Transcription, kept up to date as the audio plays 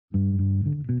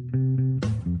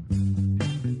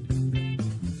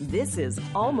This is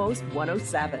Almost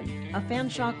 107, a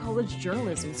Fanshawe College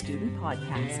journalism student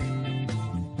podcast.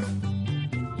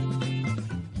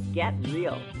 Get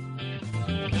real.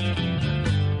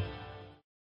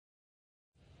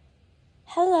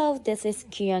 Hello, this is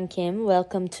Kyung Kim.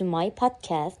 Welcome to my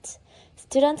podcast.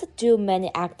 Students do many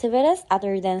activities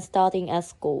other than studying at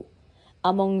school.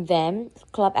 Among them,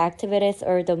 club activities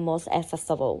are the most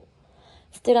accessible.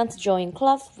 Students join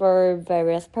clubs for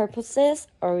various purposes.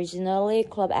 Originally,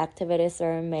 club activities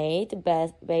are made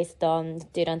based on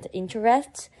student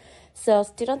interests, so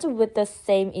students with the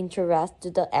same interest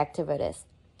do the activities.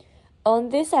 On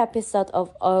this episode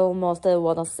of Almost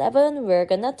 107, we're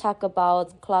gonna talk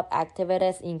about club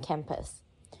activities in campus.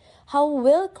 How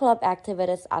will club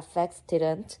activities affect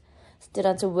students?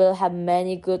 Students will have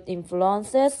many good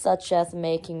influences, such as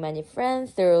making many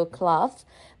friends through clubs,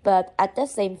 but at the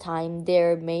same time,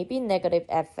 there may be negative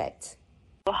effects.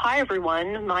 Well, hi,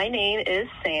 everyone. My name is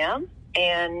Sam,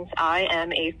 and I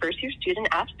am a first-year student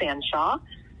at Fanshawe.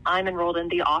 I'm enrolled in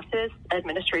the Office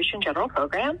Administration General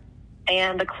Program,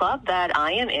 and the club that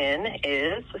I am in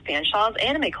is Fanshawe's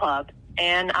Anime Club,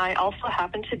 and I also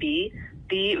happen to be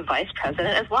the vice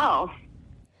president as well.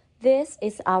 This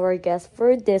is our guest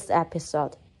for this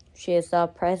episode. She is a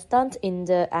president in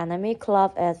the Anime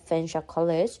Club at Fanshawe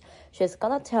College. She's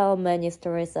gonna tell many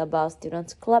stories about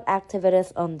student club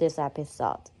activities on this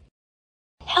episode.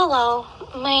 Hello,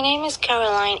 my name is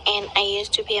Caroline and I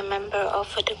used to be a member of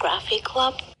photography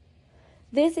club.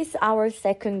 This is our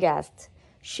second guest.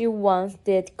 She once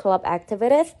did club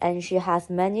activities and she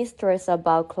has many stories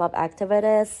about club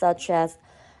activities such as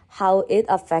how it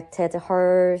affected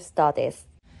her studies.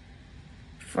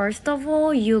 First of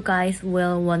all, you guys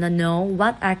will want to know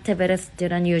what activities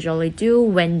students usually do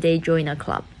when they join a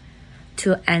club.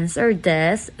 To answer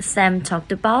this, Sam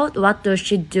talked about what does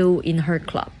she do in her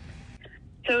club.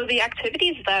 So the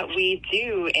activities that we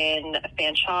do in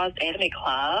Fanshawe's Anime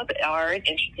Club are an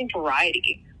interesting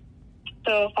variety.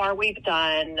 So far we'll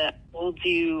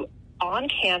do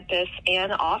on-campus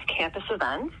and off-campus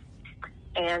events.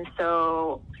 And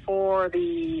so for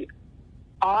the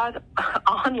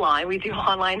online, we do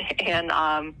online and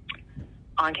on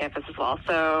campus as well.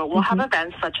 So we'll have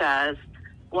events such as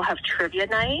we'll have trivia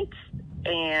nights,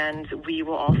 and we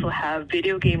will also have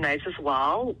video game nights as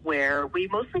well, where we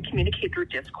mostly communicate through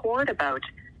Discord about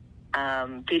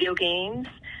video games,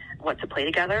 what to play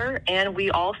together. And we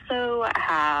also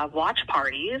have watch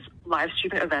parties, live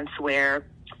streaming events where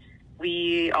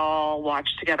we all watch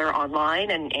together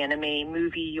online an anime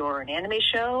movie or an anime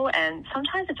show, and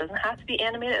sometimes it doesn't have to be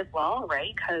animated as well,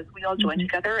 right? Because we all join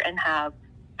together and have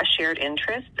a shared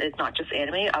interest. It's not just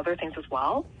anime, other things as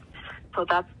well. So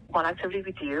that's one activity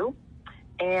we do.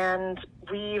 And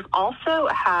we've also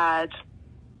had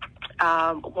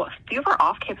a few of our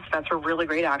off-campus events are really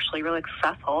great, actually, really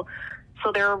successful.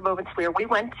 So there are moments where we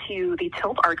went to the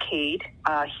Tilt Arcade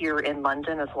here in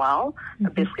London as well.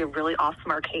 Basically a really awesome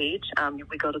arcade.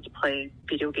 We go to play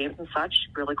video games and such.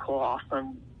 Really cool,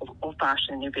 awesome,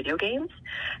 old-fashioned new video games.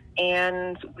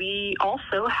 And we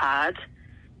also had,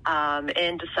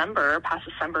 in past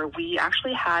December, we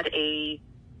actually had a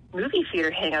movie theater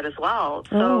hangout as well.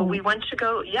 So we went to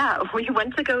go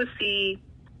see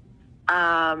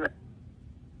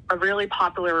a really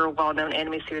popular, well-known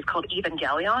anime series called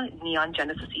Evangelion, Neon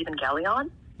Genesis Evangelion.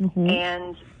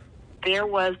 And there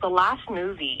was the last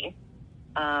movie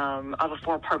of a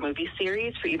 4-part movie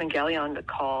series for Evangelion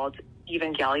called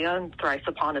Evangelion Thrice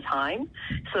Upon a Time.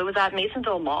 So it was at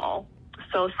Masonville Mall.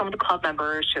 So some of the club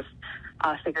members just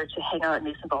figured to hang out at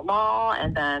Masonville Mall,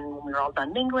 and then when we were all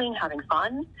done mingling, having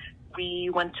fun, we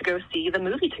went to go see the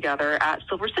movie together at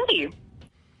Silver City.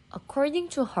 According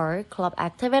to her, club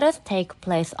activities take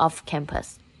place off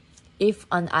campus. If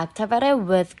an activity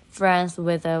with friends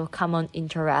with a common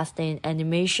interest in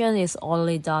animation is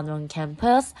only done on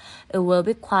campus, it will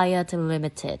be quite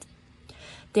limited.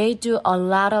 They do a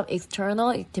lot of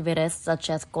external activities such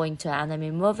as going to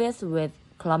anime movies with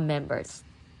club members.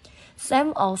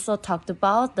 Sam also talked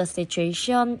about the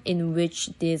situation in which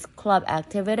these club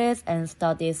activities and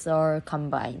studies are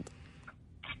combined.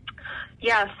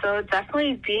 Yeah, so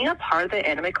definitely being a part of the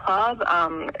anime club,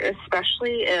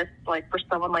 especially if, like, for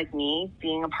someone like me,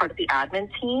 being a part of the admin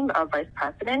team of vice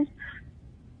president,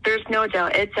 there's no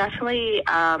doubt it definitely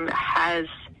has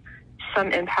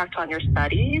some impact on your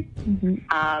studies.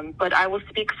 But I will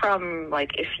speak from,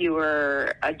 like, if you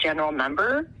were a general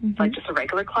member, like just a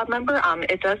regular club member,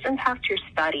 it does impact your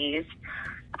studies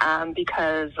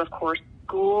because, of course,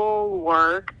 school,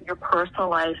 work, your personal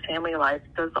life, family life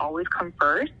does always come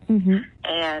first.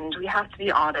 And we have to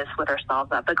be honest with ourselves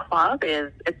that the club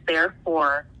it's there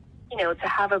for to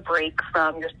have a break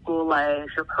from your school life,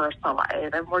 your personal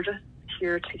life, and we're just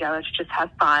here together to just have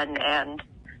fun and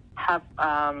have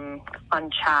fun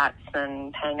chats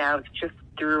and hangouts just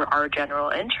through our general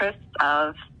interests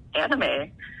of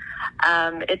anime.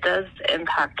 It does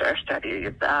impact our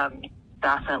studies,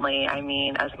 definitely. I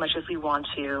mean, as much as we want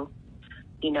to,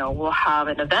 we'll have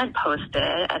an event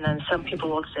posted, and then some people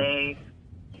will say,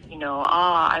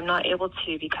 I'm not able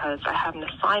to because I have an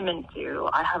assignment due,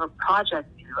 I have a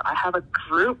project due, I have a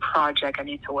group project I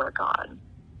need to work on.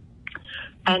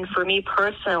 And for me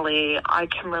personally, I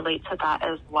can relate to that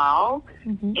as well.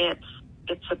 Mm-hmm.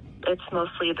 It's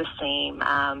mostly the same.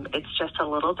 It's just a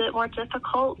little bit more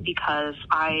difficult because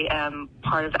I am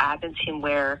part of the admin team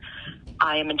where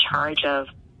I am in charge of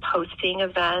posting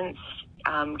events,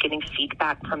 getting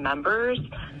feedback from members,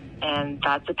 and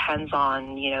that depends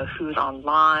on, who's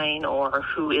online or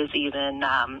who is even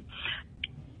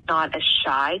not as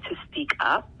shy to speak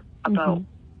up about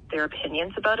mm-hmm. their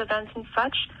opinions about events and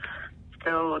such.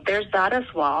 So there's that as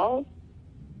well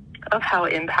of how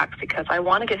it impacts, because I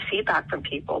want to get feedback from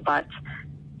people, but,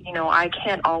 I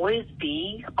can't always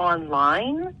be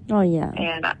online. Oh, yeah.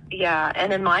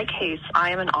 And in my case,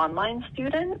 I am an online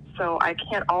student, so I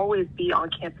can't always be on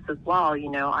campus as well.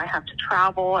 I have to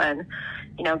travel, and,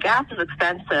 gas is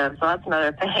expensive, so that's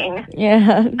another thing.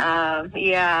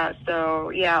 Yeah.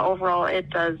 So, overall, it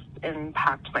does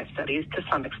impact my studies to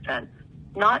some extent.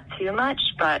 Not too much,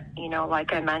 but,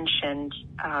 like I mentioned,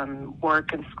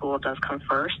 work and school does come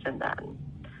first, and then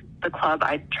the club,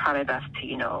 I try my best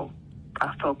to,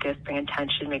 focus, bring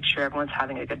attention, make sure everyone's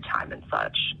having a good time and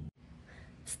such.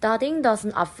 Studying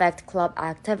doesn't affect club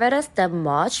activities that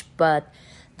much, but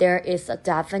there is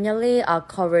definitely a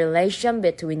correlation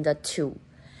between the two.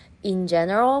 In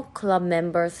general, club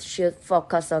members should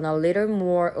focus on a little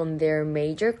more on their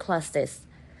major classes.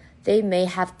 They may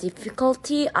have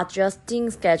difficulty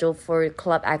adjusting schedule for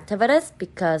club activities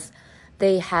because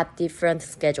they have different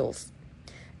schedules.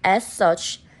 As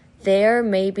such, there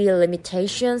may be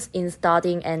limitations in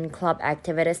studying and club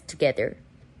activities together.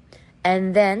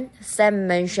 And then Sam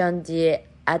mentioned the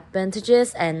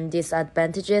advantages and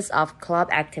disadvantages of club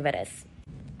activities.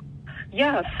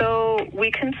 Yeah, so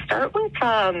we can start with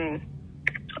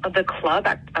the club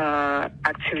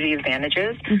activity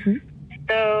advantages. Mm-hmm.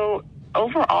 So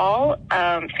overall,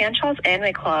 Fanshaw's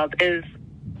Anime Club is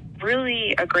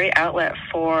really a great outlet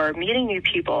for meeting new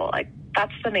people. Like,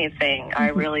 that's the main thing. Mm-hmm. I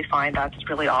really find that's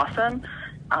really awesome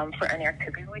for any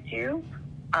activity we do.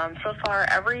 So far,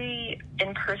 every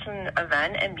in-person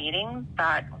event and meeting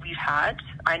that we've had,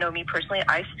 I know me personally,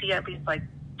 I see at least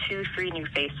 2-3 new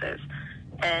faces.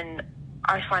 And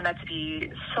I find that to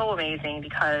be so amazing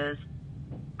because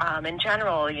in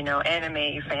general,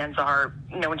 anime fans are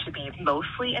known to be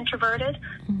mostly introverted,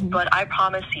 mm-hmm. but I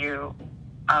promise you,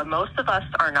 most of us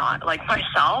are not. Like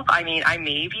myself, I mean, I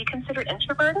may be considered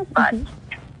introverted, but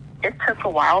mm-hmm. it took a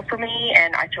while for me,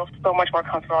 and I feel so much more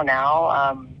comfortable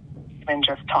now than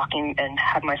just talking and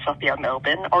have myself be out in the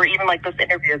open, or even this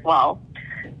interview as well.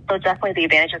 So definitely the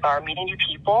advantages are meeting new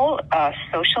people,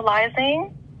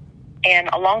 socializing, and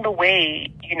along the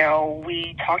way,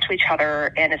 we talk to each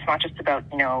other, and it's not just about,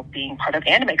 being part of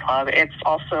Anime Club. It's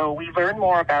also, we learn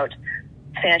more about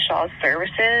Fanshaw's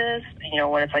services,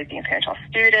 what it's like being a Fanshaw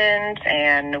student,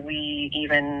 and we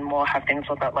even will have things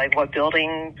about what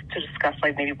building to discuss,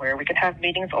 maybe where we can have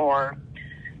meetings, or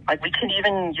we can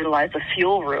even utilize the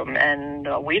fuel room. And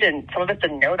some of us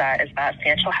didn't know that, is that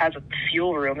Fanshaw has a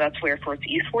fuel room that's where for its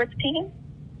esports team.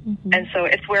 Mm-hmm. And so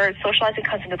it's where socializing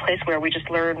comes into place, where we just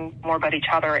learn more about each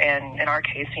other, and in our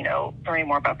case, learning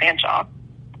more about Fanshaw.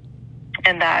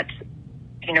 And that,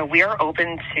 we are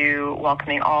open to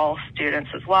welcoming all students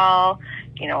as well,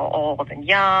 old and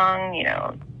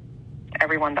young,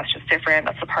 everyone that's just different.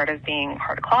 That's a part of being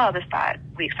part of club, is that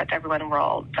we accept everyone. We're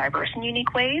all diverse in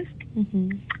unique ways.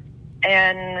 Mm-hmm.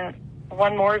 And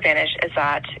one more advantage is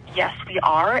that, yes, we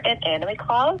are an anime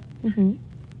club, mm-hmm.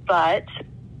 but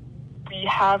we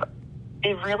have,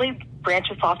 it really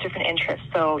branches off different interests.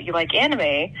 So you like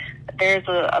anime, there's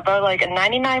about a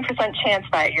 99% chance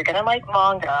that you're going to like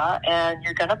manga, and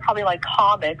you're going to probably like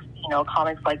comics,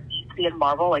 comics like DC and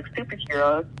Marvel, like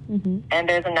superheroes. Mm-hmm. And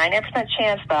there's a 99%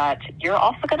 chance that you're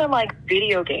also going to like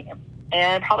video games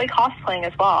and probably cosplaying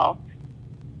as well.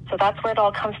 So that's where it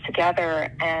all comes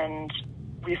together, and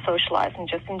we socialize and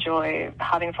just enjoy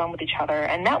having fun with each other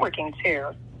and networking too.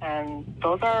 And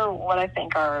those are what I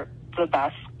think are the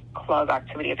best club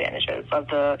activity advantages of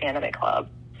the anime club.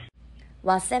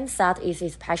 What Sam said is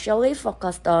especially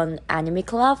focused on anime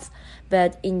clubs,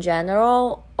 but in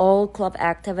general, all club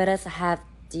activities have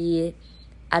the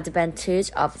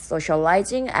advantage of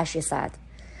socializing, as she said.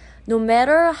 No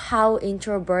matter how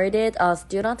introverted a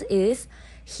student is,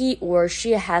 he or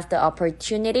she has the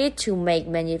opportunity to make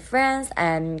many friends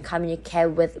and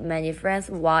communicate with many friends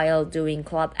while doing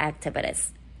club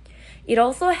activities. It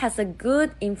also has a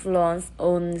good influence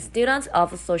on students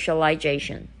of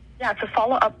socialization. Yeah, to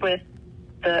follow up with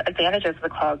the advantages of the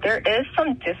club, there is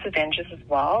some disadvantages as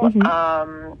well.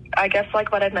 I guess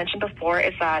like what I mentioned before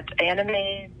is that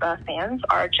anime fans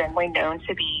are generally known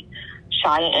to be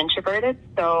shy and introverted,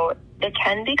 so it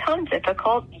can become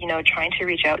difficult, trying to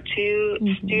reach out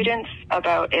to students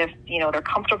about if, they're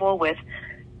comfortable with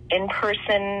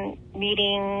in-person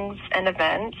meetings and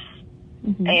events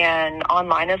and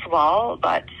online as well,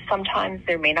 but sometimes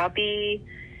there may not be,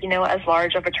 as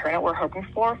large of a turnout we're hoping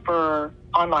for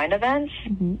online events.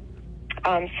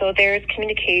 So there's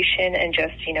communication and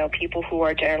just, people who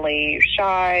are generally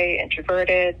shy,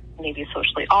 introverted, maybe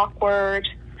socially awkward.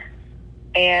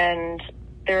 And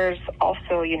there's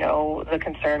also, the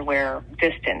concern where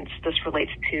distance, this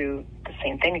relates to the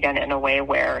same thing again in a way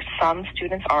where some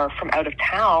students are from out of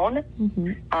town,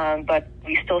 but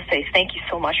we still say thank you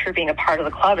so much for being a part of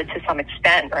the club to some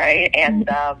extent, right? And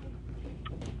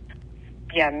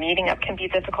meeting up can be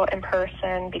difficult in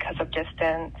person because of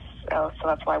distance. So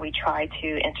that's why we try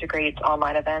to integrate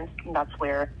online events, and that's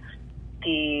where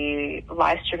the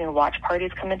live streaming watch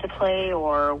parties come into play,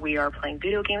 or we are playing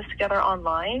video games together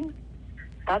online.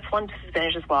 That's one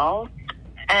disadvantage as well.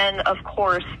 And of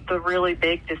course, the really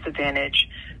big disadvantage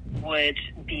would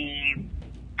be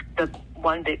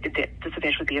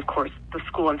disadvantage would be, of course, the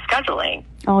school and scheduling.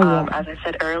 As I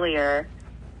said earlier,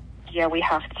 we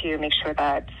have to make sure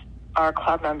that our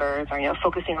club members are,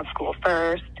 focusing on school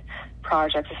first,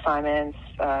 project assignments,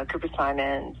 group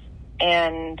assignments,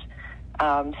 and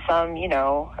some,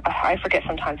 I forget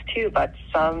sometimes too, but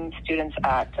some students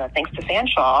at thanks to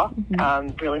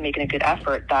Fanshawe, really making a good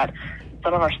effort that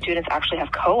some of our students actually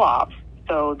have co-ops.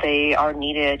 So they are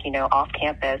needed, off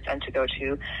campus and to go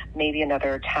to maybe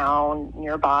another town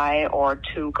nearby or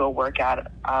to go work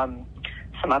at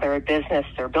some other business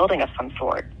or building of some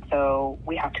sort. So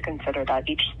we have to consider that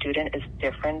each student is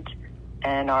different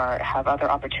and have other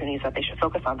opportunities that they should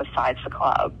focus on besides the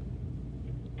club.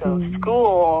 So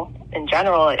school in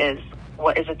general is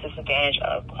what is a disadvantage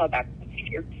of club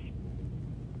activities.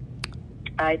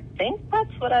 I think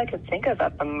that's what I could think of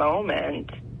at the moment.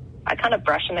 I kind of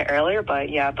brushed on it earlier, but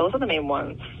those are the main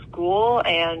ones. School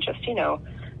and just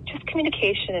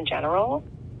communication in general.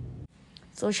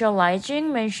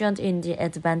 Socializing mentioned in the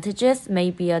advantages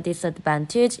may be a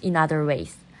disadvantage in other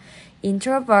ways.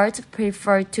 Introverts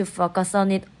prefer to focus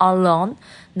on it alone,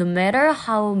 no matter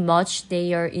how much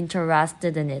they are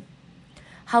interested in it.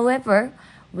 However,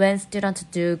 when students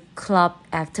do club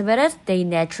activities, they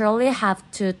naturally have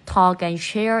to talk and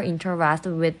share interest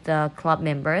with the club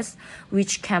members,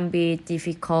 which can be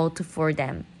difficult for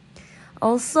them.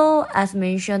 Also, as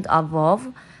mentioned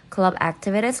above, club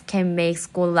activities can make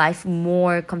school life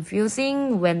more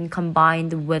confusing when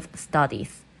combined with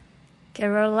studies.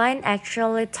 Caroline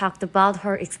actually talked about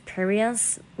her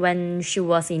experience when she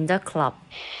was in the club.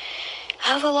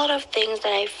 I have a lot of things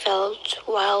that I felt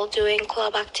while doing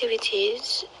club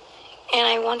activities, and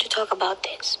I want to talk about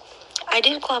this. I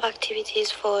did club activities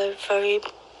for a very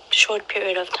short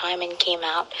period of time and came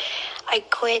out. I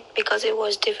quit because it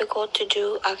was difficult to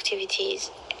do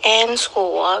activities and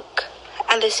schoolwork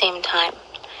at the same time.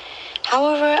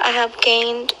 However, I have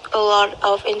gained a lot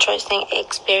of interesting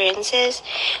experiences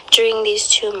during these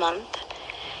 2 months.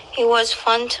 It was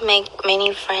fun to make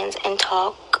many friends and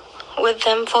talk with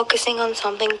them, focusing on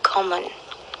something common.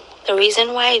 The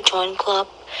reason why I joined club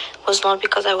was not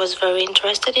because I was very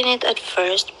interested in it at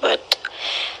first, but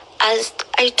as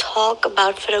I talked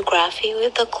about photography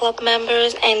with the club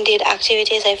members and did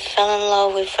activities, I fell in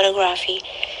love with photography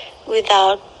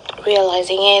without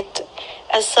realizing it.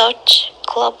 As such,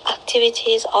 club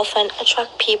activities often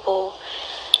attract people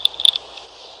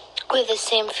with the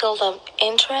same field of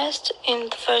interest in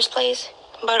the first place,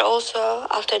 but also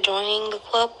after joining the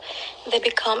club, they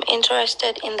become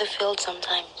interested in the field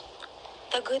sometimes.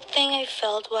 The good thing I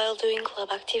felt while doing club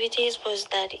activities was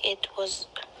that it was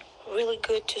really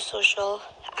good to social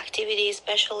activities,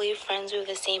 especially friends with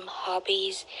the same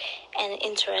hobbies and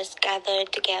interests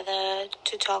gathered together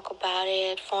to talk about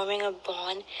it, forming a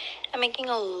bond and making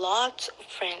a lot of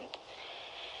friends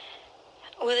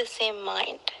with the same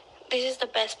mind. This is the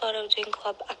best part of doing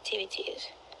club activities.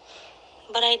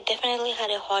 But I definitely had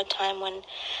a hard time when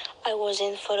I was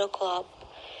in photo club.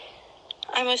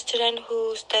 I'm a student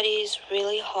who studies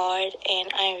really hard and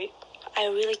I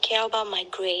really care about my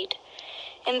grade.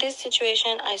 In this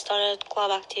situation, I started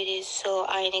club activities, so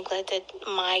I neglected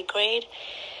my grade.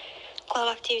 Club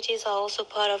activities are also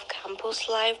part of campus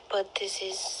life, but this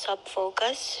is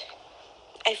sub-focus.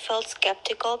 I felt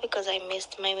skeptical because I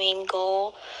missed my main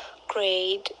goal,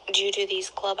 grade, due to these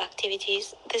club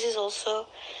activities. This is also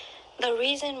the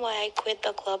reason why I quit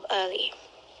the club early.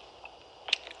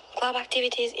 Club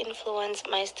activities influence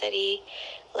my study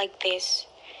like this.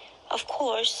 Of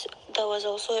course, there was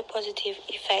also a positive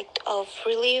effect of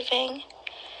relieving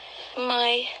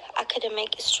my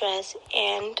academic stress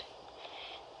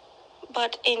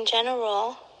but in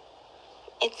general,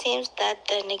 it seems that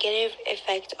the negative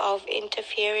effect of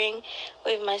interfering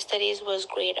with my studies was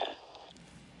greater.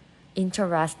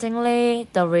 Interestingly,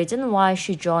 the reason why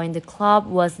she joined the club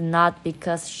was not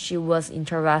because she was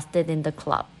interested in the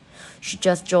club. She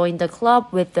just joined the club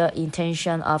with the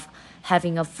intention of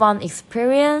having a fun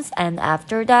experience, and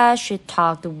after that, she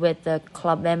talked with the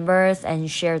club members and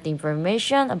shared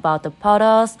information about the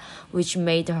photos, which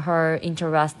made her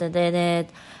interested in it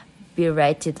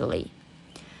belatedly.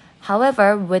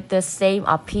 However, with the same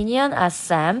opinion as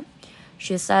Sam,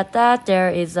 she said that there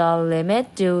is a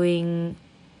limit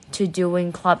to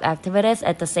doing club activities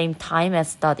at the same time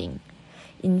as studying.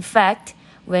 In fact,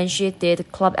 when she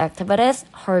did club activities,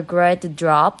 her grade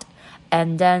dropped,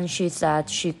 and then she said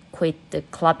she quit the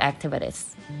club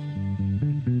activities.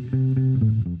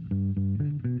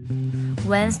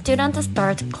 When students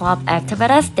start club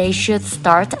activities, they should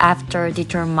start after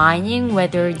determining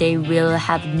whether they will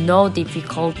have no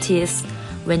difficulties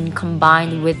when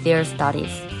combined with their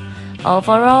studies.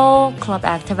 Overall, club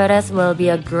activities will be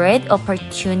a great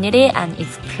opportunity and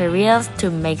experience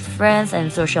to make friends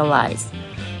and socialize.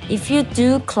 If you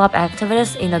do club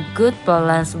activities in a good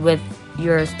balance with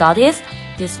your studies,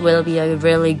 this will be a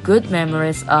really good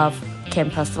memories of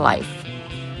campus life.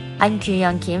 I'm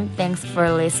Kyung Kim. Thanks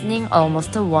for listening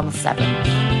almost to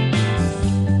 107.